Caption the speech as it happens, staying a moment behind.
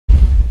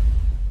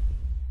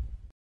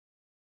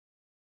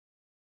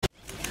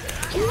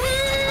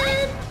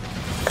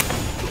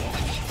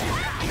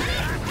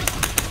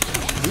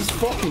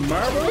fucking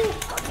marble?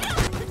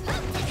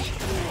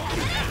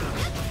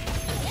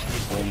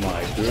 Oh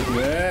my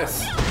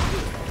goodness.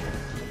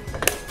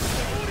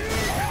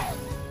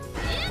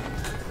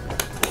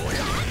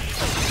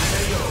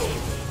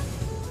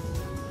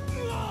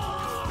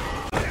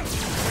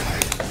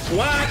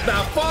 What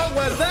the fuck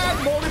was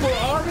that? Multiple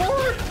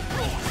armor?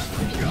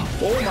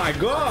 Oh my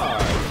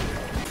god.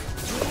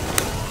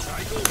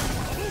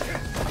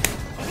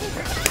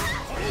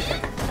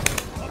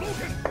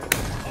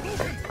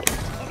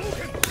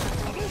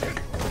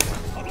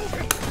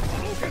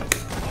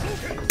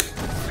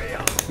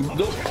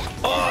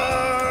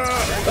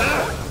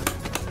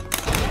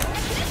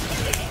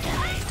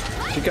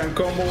 She can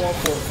combo up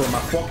from a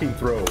fucking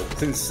throw.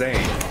 It's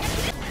insane.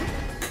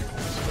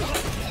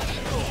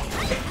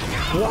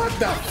 What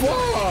the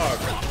fuck?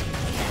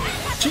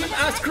 Cheap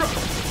ass crap.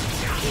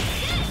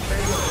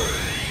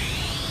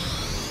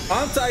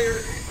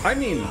 I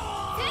mean,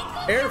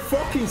 air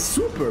fucking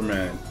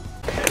Superman.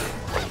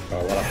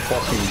 Oh, what a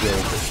fucking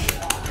joke.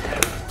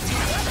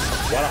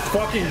 What a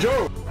fucking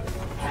joke.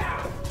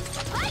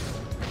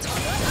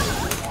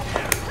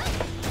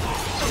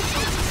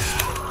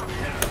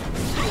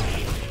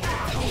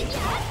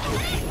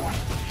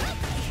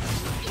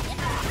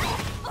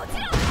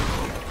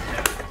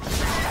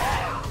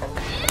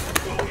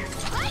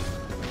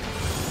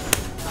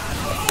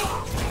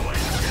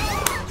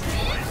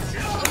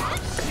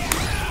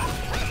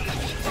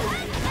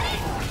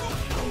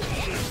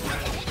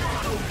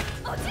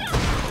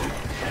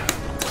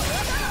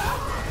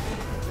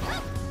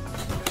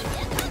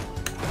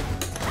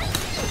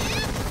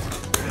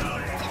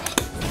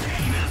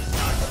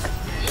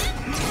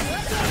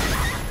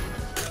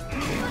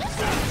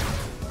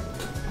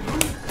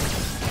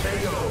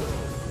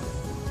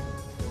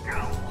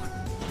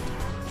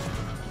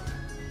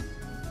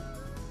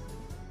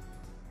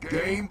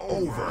 Game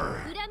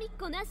over.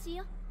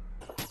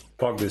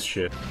 Fuck this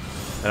shit.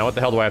 And now what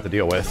the hell do I have to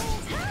deal with?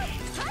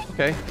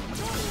 Okay.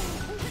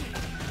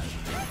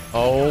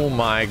 Oh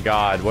my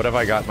god, what have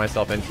I got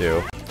myself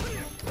into?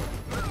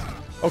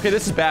 Okay,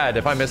 this is bad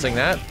if I'm missing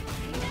that.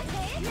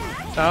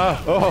 I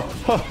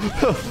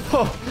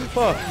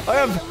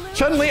have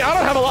Chun Li. I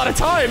don't have a lot of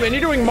time, and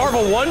you're doing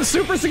Marvel 1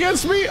 supers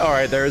against me?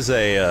 Alright, there's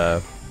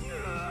a,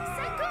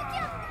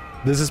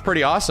 This is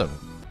pretty awesome.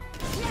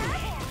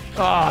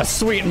 Ah,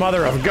 sweet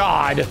mother of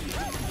God. I'm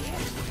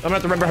gonna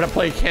have to remember how to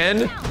play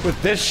Ken with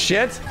this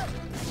shit.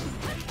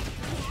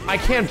 I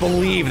can't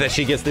believe that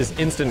she gets this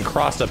instant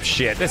crossed-up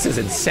shit. This is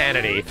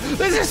insanity.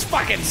 This is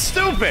fucking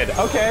stupid!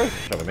 Okay.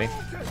 Shut up at me.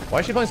 Why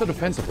is she playing so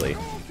defensively?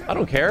 I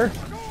don't care.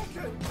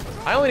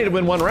 I only need to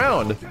win one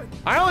round.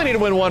 I only need to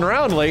win one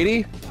round,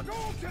 lady.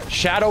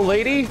 Shadow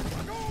Lady?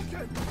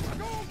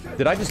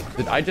 Did I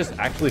just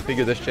actually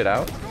figure this shit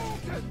out?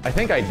 I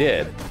think I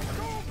did.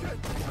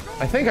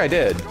 I think I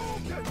did.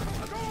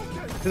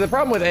 See, the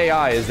problem with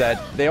AI is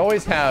that they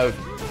always have...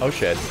 Oh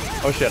shit.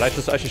 Oh shit, I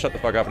should shut the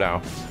fuck up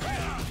now.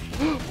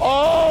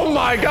 Oh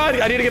my god,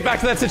 I need to get back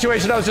to that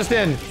situation I was just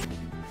in.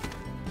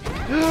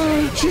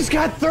 She's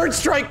got third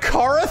strike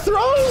Kara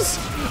throws?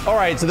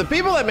 Alright, so the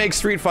people that make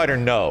Street Fighter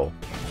know.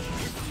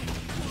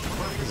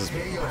 This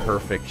is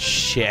perfect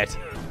shit.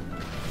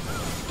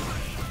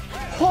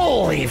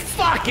 Holy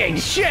fucking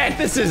shit,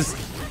 this is...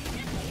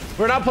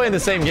 We're not playing the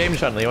same game,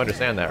 Chun Li, you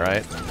understand that,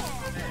 right?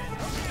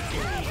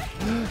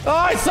 Oh,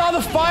 I saw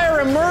the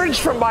fire emerge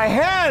from my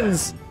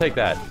hands! Take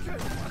that.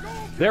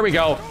 There we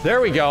go.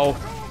 There we go.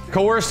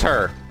 Coerce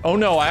her. Oh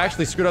no, I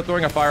actually screwed up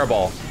throwing a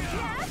fireball.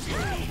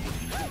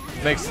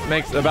 Makes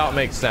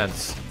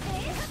sense.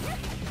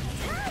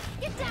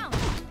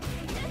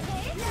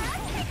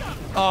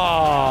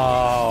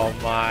 Oh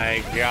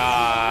my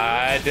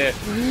god.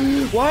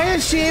 Why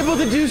is she able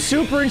to do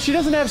super and she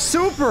doesn't have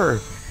super?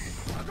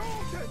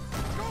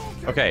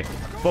 Okay,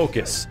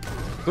 focus.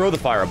 Throw the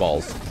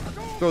fireballs.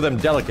 Throw them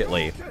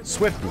delicately,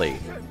 swiftly,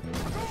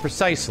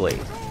 precisely.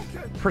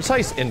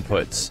 Precise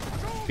inputs.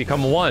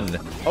 Become one.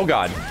 Oh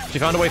god, she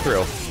found a way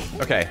through.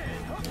 Okay.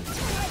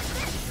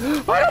 I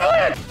don't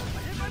believe it!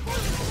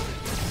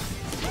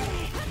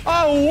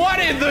 Oh, what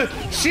in the...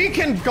 She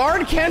can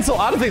guard cancel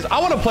out of things. I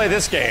want to play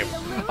this game.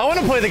 I want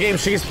to play the game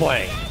she's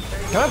playing.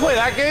 Can I play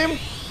that game?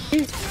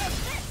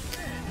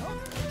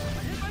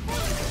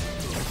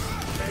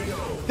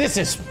 This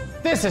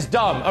is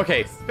dumb.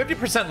 Okay,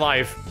 50%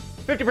 life.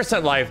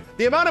 50% life.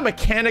 The amount of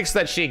mechanics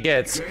that she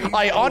gets,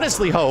 I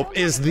honestly hope,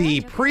 is the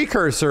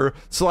precursor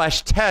 /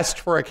 test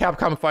for a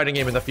Capcom fighting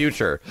game in the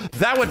future.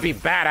 That would be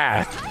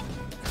badass.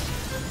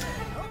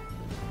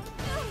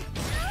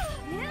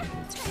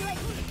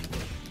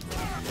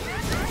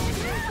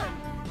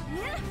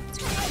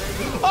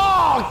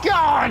 Oh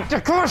god,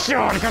 of course you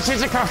are, because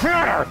she's a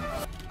computer.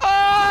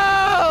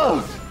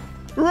 Oh,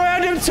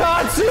 random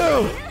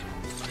Tatsu.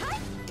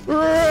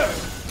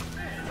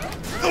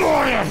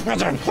 Oh yeah,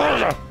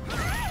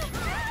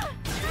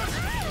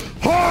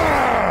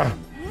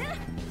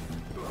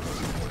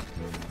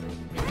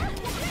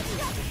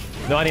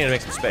 no, I need to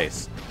make some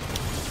space.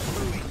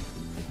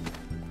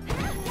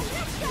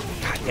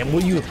 God damn,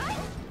 will you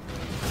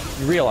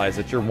realize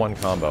that you're one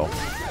combo?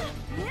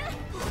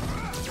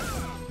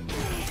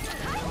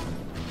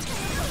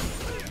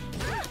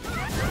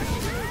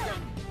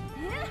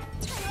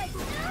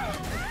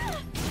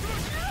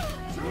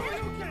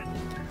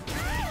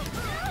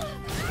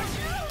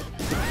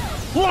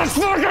 Let's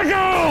fucking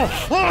go!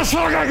 Let's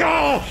fucking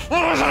go!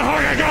 Let's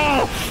fucking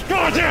go!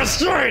 Goddamn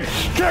straight!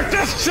 Kick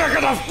this chick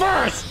in the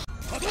face!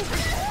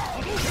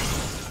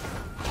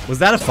 Was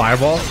that a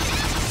fireball?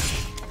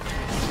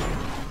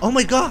 Oh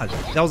my god,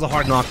 that was a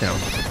hard knockdown.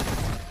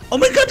 Oh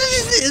my god, did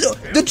you see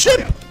the chip?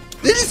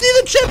 Did you see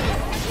the chip?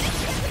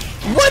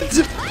 What?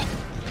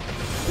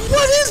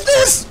 What is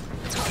this?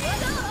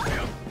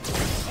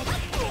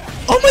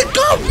 Oh my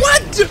god,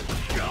 what?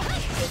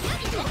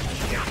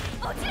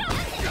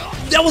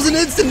 That was an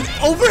instant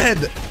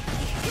overhead.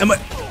 Am I?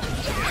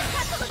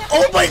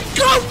 Oh my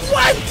god,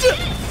 what?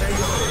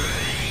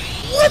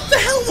 What the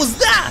hell was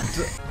that?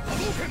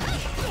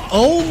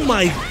 Oh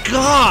my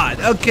god.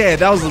 Okay,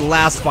 that was the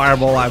last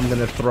fireball I'm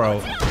gonna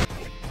throw.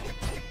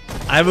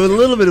 I'm a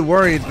little bit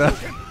worried though.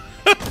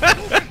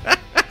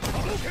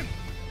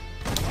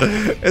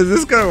 Is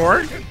this gonna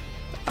work?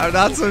 I'm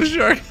not so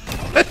sure.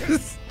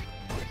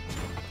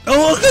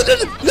 Oh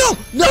no,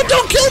 no,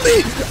 don't kill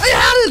me! I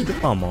had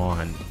it! Come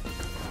on.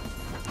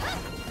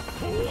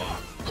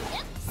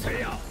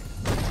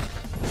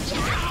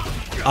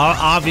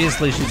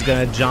 Obviously she's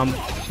gonna jump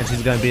and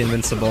she's gonna be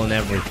invincible and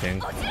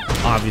everything.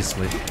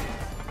 Obviously.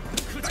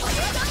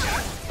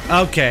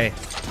 Okay.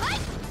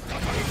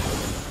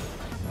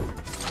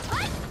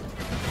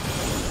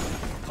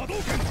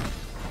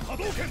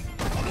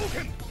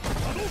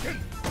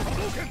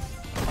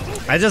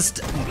 I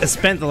just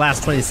spent the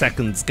last 20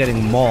 seconds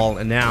getting mauled,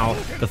 and now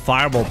the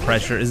fireball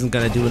pressure isn't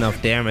gonna do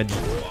enough damage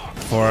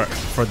for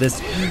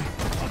this.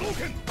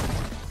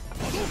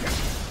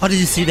 Oh, did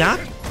you see that?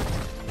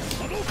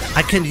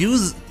 I can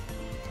use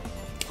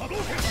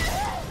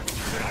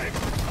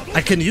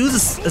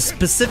a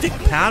specific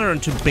pattern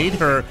to bait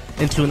her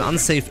into an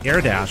unsafe air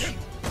dash.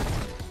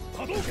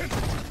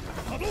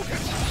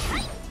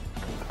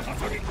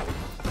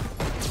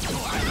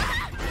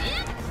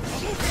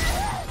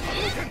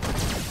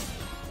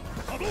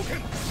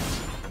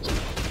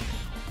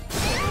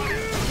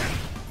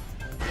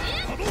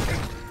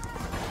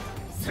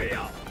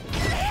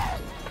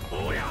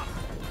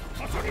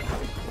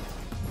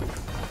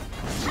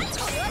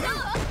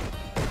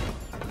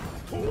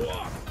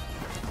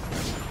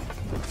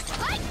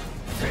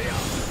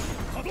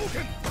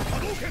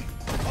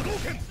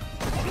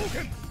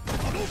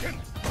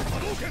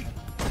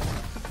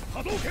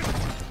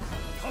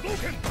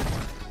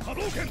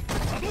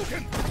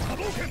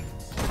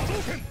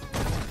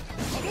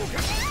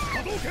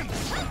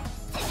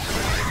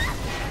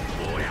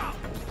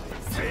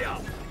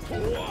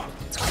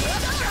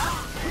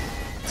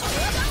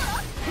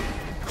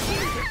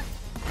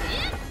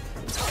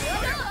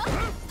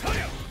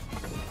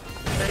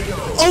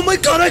 Oh my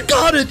god, I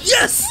got it!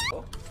 Yes!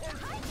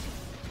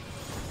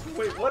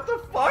 Wait, what the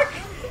fuck?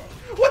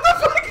 What the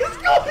fuck is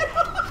going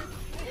on?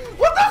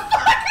 What the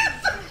fuck is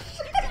this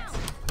shit?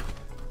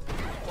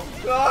 Oh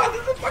god,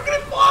 this is fucking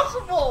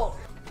impossible!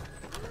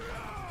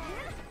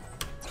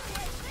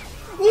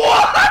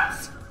 What?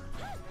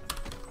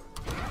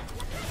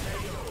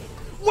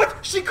 What?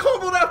 She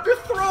comboed after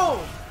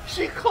throw!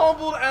 She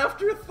comboed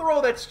after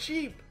throw, that's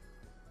cheap!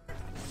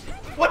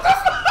 What the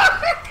fuck?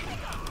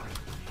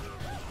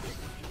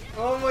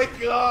 Oh my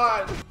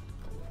god!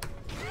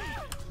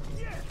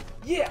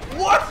 Yeah,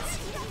 what?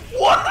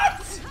 What?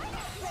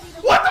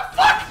 What the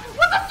fuck?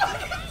 What the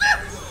fuck is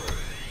this?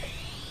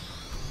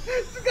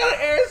 She's got an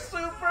air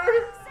super?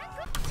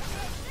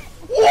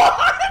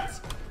 What?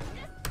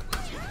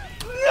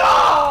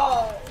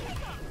 No!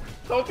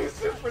 Don't do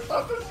super,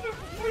 don't do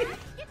super, please!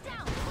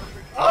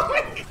 Oh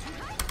my god!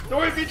 Don't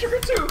worry,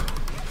 V-Trigger 2!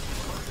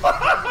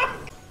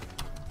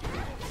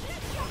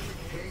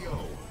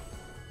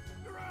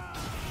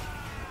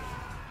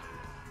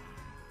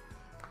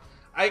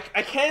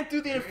 I can't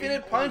do the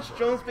infinite punch,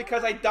 Jones,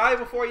 because I die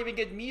before I even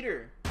get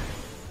meter.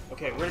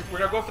 Okay, we're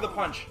gonna go for the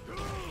punch.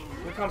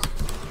 Here it comes.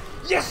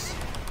 Yes!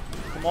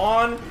 Come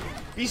on.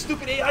 Be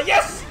stupid AI.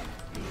 Yes!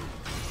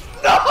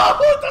 No!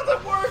 It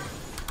doesn't work!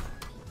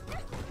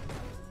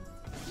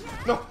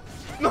 No!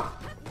 No!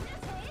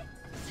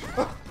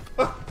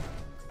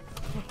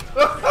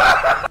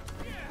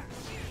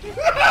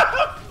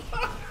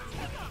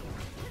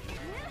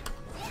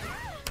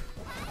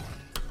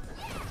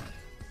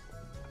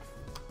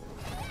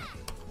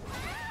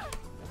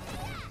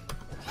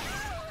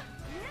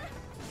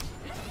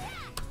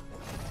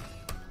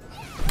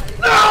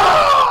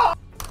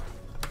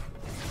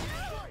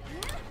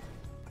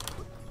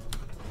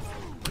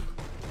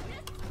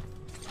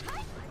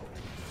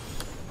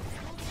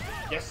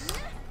 Yes.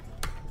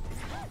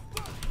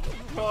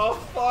 Oh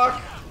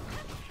fuck.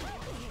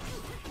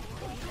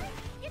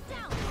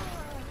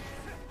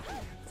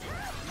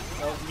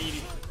 That was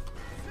meaty.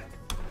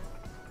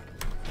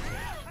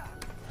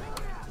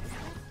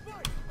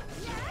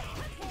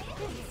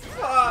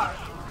 Fuck.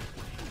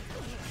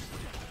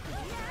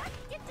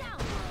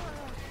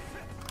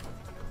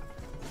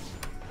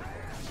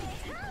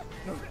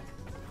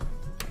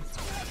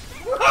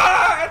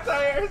 Ah,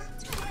 tires.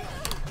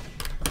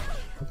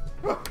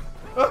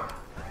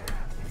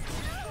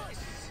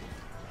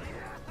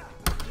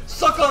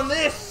 Suck on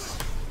this!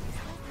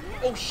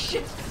 Oh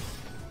shit!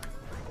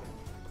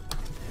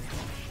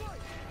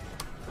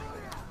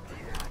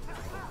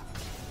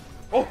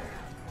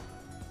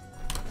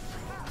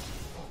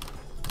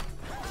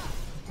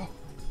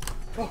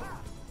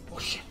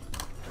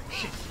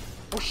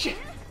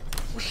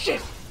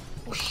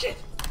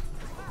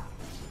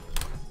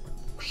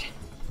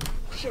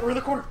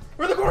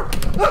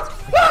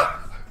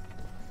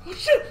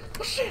 shit!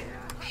 Oh shit!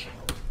 Oh shit!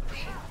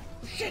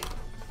 Oh shit!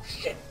 Oh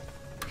shit!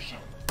 Oh shit!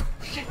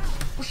 Oh shit!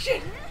 Oh shit! Oh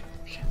shit!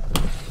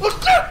 Oh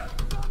shit!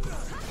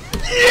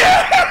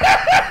 Yes!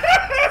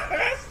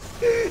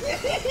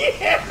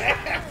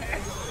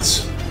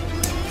 Yes!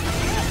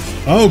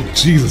 Oh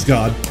Jesus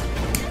God!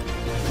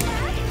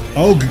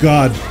 Oh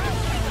God!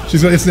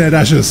 She's got instant air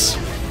dashes.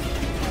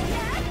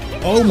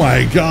 Oh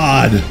my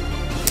God!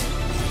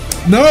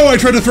 No, I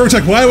tried to throw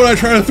tech. Why would I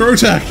try to throw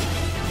tech?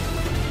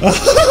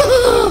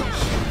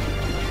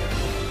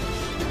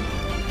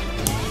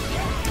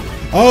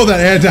 Oh, that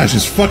air dash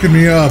is fucking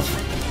me up.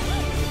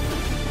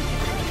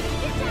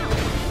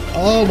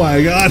 Oh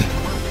my God.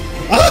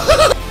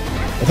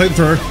 I'll take the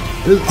throw.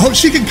 Oh,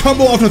 she can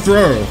combo off the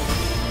throw.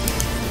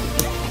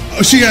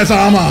 Oh, she has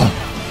armor.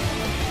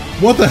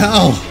 What the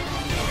hell?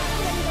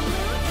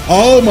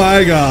 Oh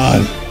my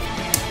God.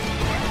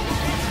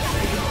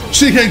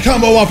 She can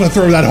combo off and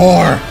throw that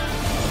whore.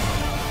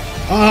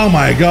 Oh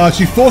my God,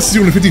 she forces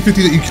you in a 50-50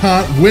 that you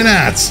can't win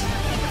at.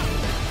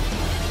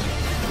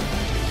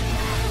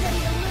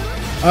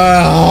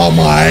 Oh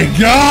my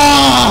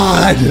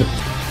God!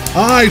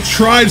 I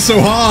tried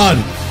so hard.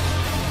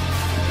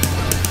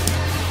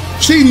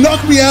 She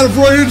knocked me out of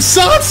Royal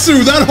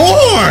Satsu, that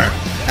whore!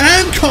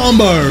 And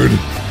comboed.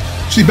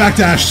 She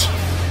backdashed.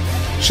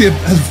 She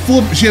has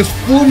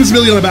full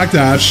invisibility on a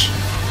backdash.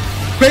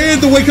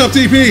 Banned the wake up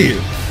TP.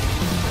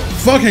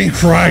 Fucking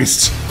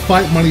Christ.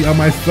 Fight money on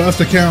my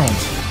first account.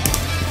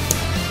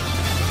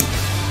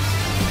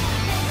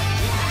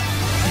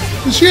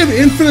 Does she have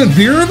infinite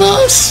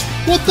Virabus?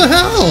 What the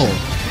hell?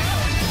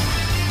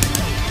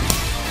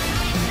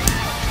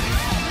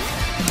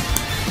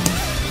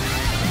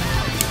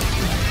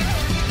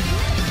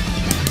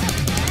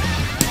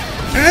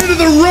 End of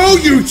the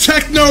road, you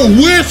techno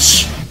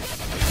witch!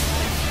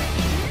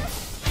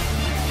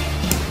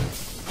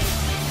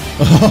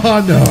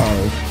 Oh no.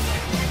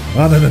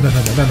 Oh, no.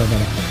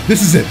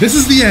 This is it. This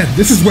is the end.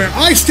 This is where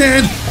I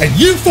stand and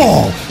you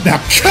fall.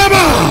 Now come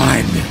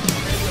on!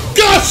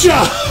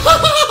 Gotcha!